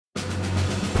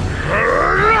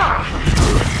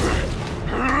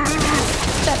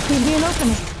could be an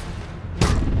opening.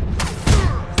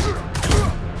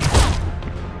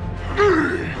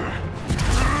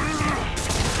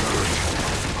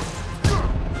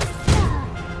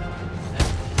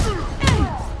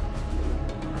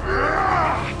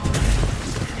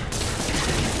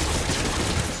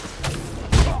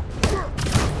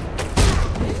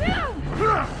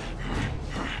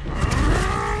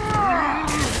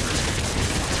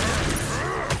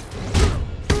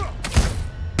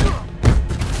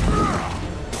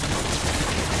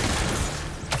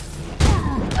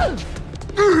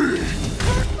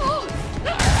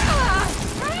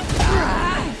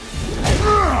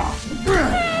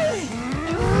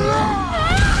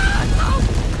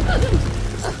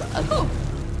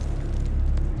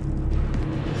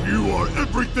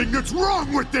 What's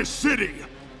wrong with this city?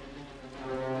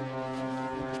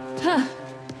 Huh.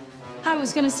 I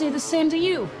was gonna say the same to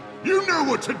you. You know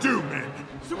what to do, men!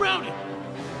 Surround it!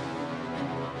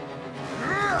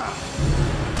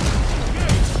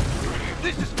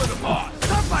 This is for the boss!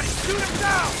 Somebody shoot him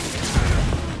down!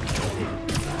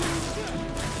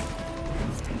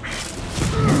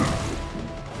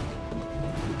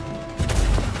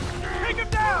 Take him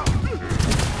down!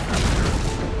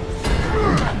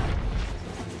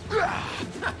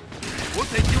 We'll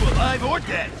take you alive or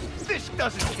dead. Fish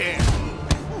doesn't care.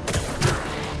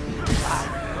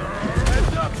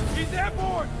 Heads up! He's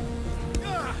airborne!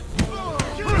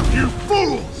 You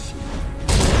fools!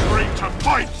 Straight to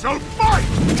fight, so fight!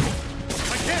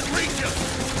 I can't reach you!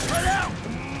 Spread out!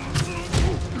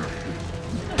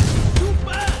 Too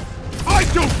fast! I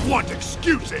don't want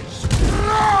excuses!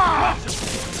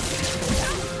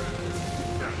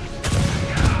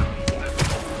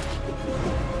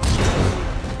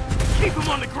 Keep him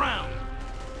on the ground!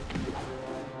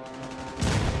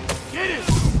 Get it!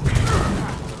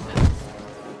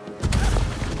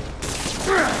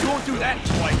 You won't do that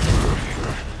twice!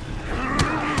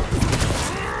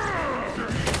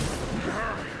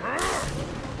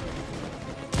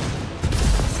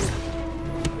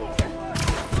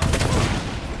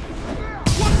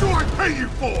 What do I pay you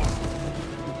for?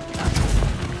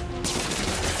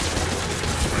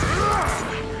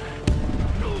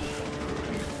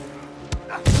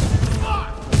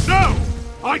 No!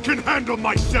 I can handle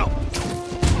myself!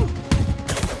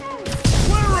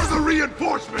 Where are the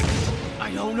reinforcements?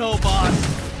 I don't know, boss.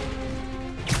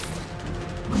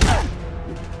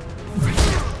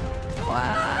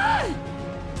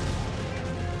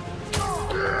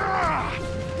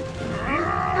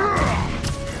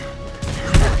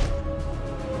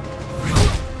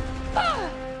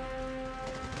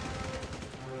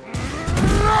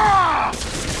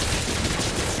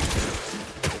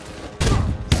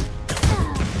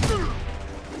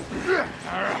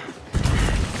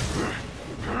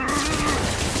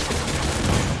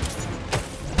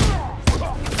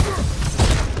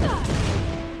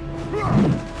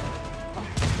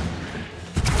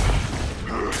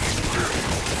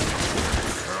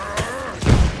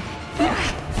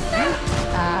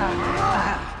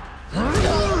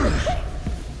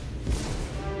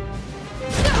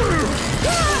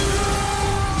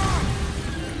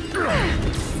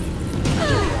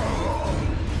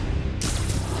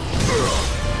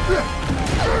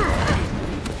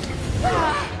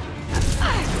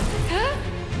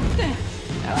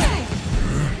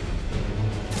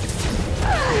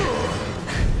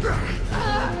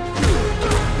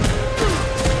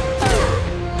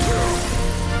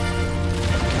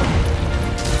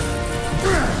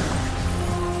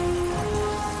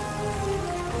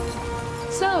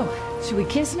 So, should we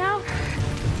kiss now?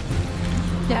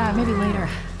 Yeah, maybe later.